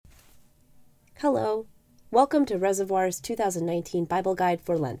Hello. Welcome to Reservoir's 2019 Bible Guide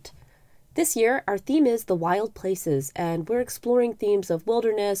for Lent. This year, our theme is the wild places, and we're exploring themes of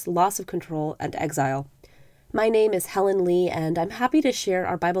wilderness, loss of control, and exile. My name is Helen Lee, and I'm happy to share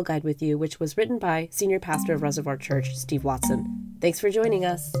our Bible Guide with you, which was written by Senior Pastor of Reservoir Church, Steve Watson. Thanks for joining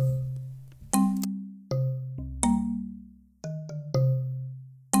us.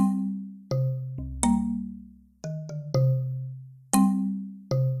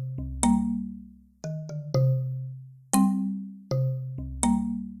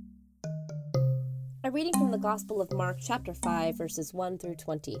 A reading from the Gospel of Mark, chapter 5, verses 1 through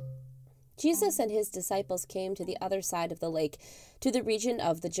 20. Jesus and his disciples came to the other side of the lake, to the region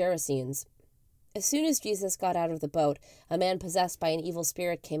of the Gerasenes. As soon as Jesus got out of the boat, a man possessed by an evil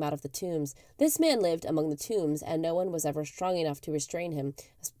spirit came out of the tombs. This man lived among the tombs, and no one was ever strong enough to restrain him,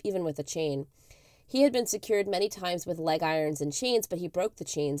 even with a chain. He had been secured many times with leg irons and chains, but he broke the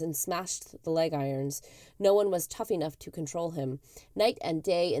chains and smashed the leg irons. No one was tough enough to control him. Night and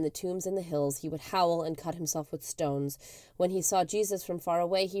day in the tombs and the hills, he would howl and cut himself with stones. When he saw Jesus from far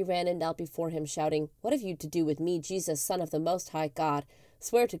away, he ran and knelt before him, shouting, "What have you to do with me, Jesus, Son of the Most High God?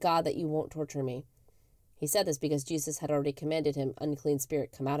 Swear to God that you won't torture me." He said this because Jesus had already commanded him, "Unclean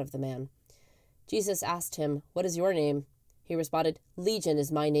spirit, come out of the man." Jesus asked him, "What is your name?" He responded, "Legion is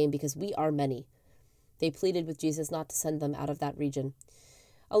my name, because we are many." They pleaded with Jesus not to send them out of that region.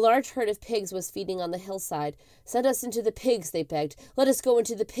 A large herd of pigs was feeding on the hillside. "Send us into the pigs," they begged. "Let us go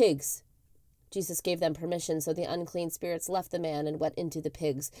into the pigs." Jesus gave them permission, so the unclean spirits left the man and went into the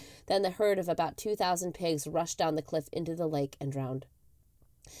pigs. Then the herd of about 2,000 pigs rushed down the cliff into the lake and drowned.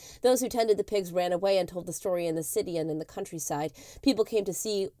 Those who tended the pigs ran away and told the story in the city and in the countryside. People came to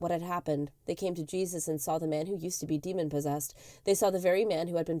see what had happened. They came to Jesus and saw the man who used to be demon-possessed. They saw the very man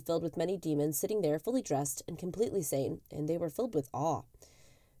who had been filled with many demons sitting there fully dressed and completely sane, and they were filled with awe.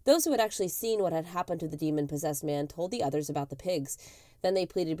 Those who had actually seen what had happened to the demon-possessed man told the others about the pigs. Then they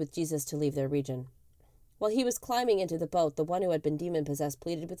pleaded with Jesus to leave their region. While he was climbing into the boat, the one who had been demon-possessed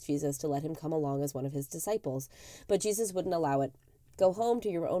pleaded with Jesus to let him come along as one of his disciples, but Jesus wouldn't allow it. "Go home to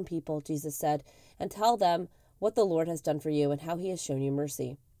your own people," Jesus said, "and tell them what the Lord has done for you and how he has shown you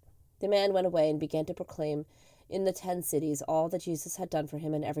mercy." The man went away and began to proclaim in the 10 cities all that Jesus had done for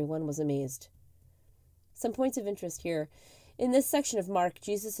him, and everyone was amazed. Some points of interest here. In this section of Mark,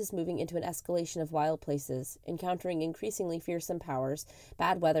 Jesus is moving into an escalation of wild places, encountering increasingly fearsome powers,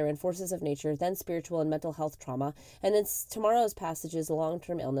 bad weather, and forces of nature, then spiritual and mental health trauma, and in tomorrow's passage is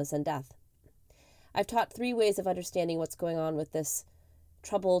long-term illness and death. I've taught 3 ways of understanding what's going on with this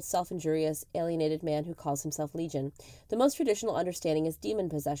troubled, self-injurious, alienated man who calls himself Legion. The most traditional understanding is demon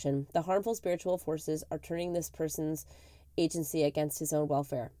possession. The harmful spiritual forces are turning this person's agency against his own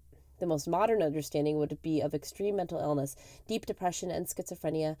welfare. The most modern understanding would be of extreme mental illness, deep depression, and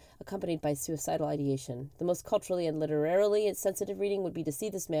schizophrenia, accompanied by suicidal ideation. The most culturally and literarily sensitive reading would be to see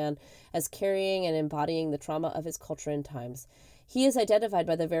this man as carrying and embodying the trauma of his culture and times. He is identified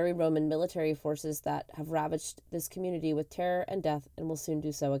by the very Roman military forces that have ravaged this community with terror and death and will soon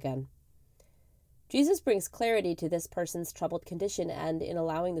do so again. Jesus brings clarity to this person's troubled condition and, in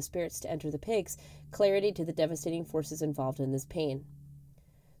allowing the spirits to enter the pigs, clarity to the devastating forces involved in this pain.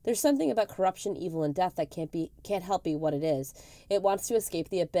 There's something about corruption, evil, and death that can't help be what it is. It wants to escape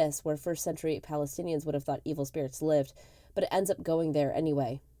the abyss where first-century Palestinians would have thought evil spirits lived, but it ends up going there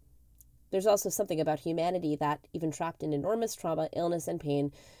anyway. There's also something about humanity that, even trapped in enormous trauma, illness, and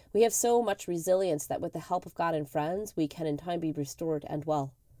pain, we have so much resilience that with the help of God and friends, we can in time be restored and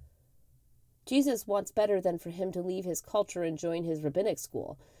well. Jesus wants better than for him to leave his culture and join his rabbinic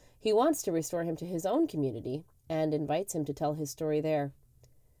school. He wants to restore him to his own community and invites him to tell his story there.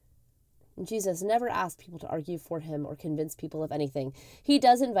 Jesus never asks people to argue for him or convince people of anything. He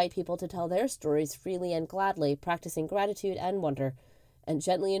does invite people to tell their stories freely and gladly, practicing gratitude and wonder, and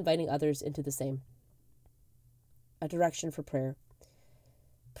gently inviting others into the same. A direction for prayer.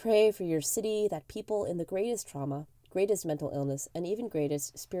 Pray for your city that people in the greatest trauma, greatest mental illness, and even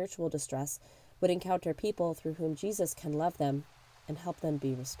greatest spiritual distress would encounter people through whom Jesus can love them and help them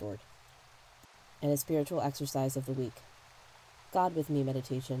be restored. And a spiritual exercise of the week. God with me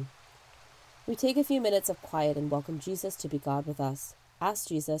meditation. We take a few minutes of quiet and welcome Jesus to be God with us. Ask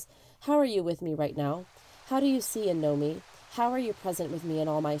Jesus, how are you with me right now? How do you see and know me? How are you present with me in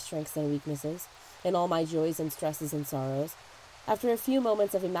all my strengths and weaknesses, in all my joys and stresses and sorrows? After a few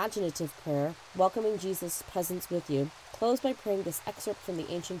moments of imaginative prayer, welcoming Jesus' presence with you, close by praying this excerpt from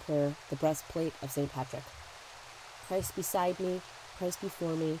the ancient prayer, the breastplate of St. Patrick. Christ beside me, Christ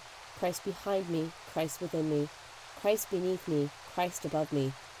before me, Christ behind me, Christ within me, Christ beneath me, Christ above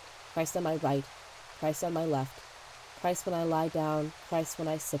me, Christ on my right, Christ on my left, Christ when I lie down, Christ when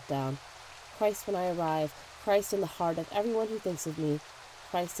I sit down, Christ when I arrive, Christ in the heart of everyone who thinks of me,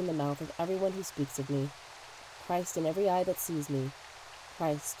 Christ in the mouth of everyone who speaks of me, Christ in every eye that sees me,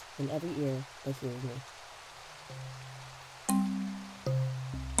 Christ in every ear that hears me.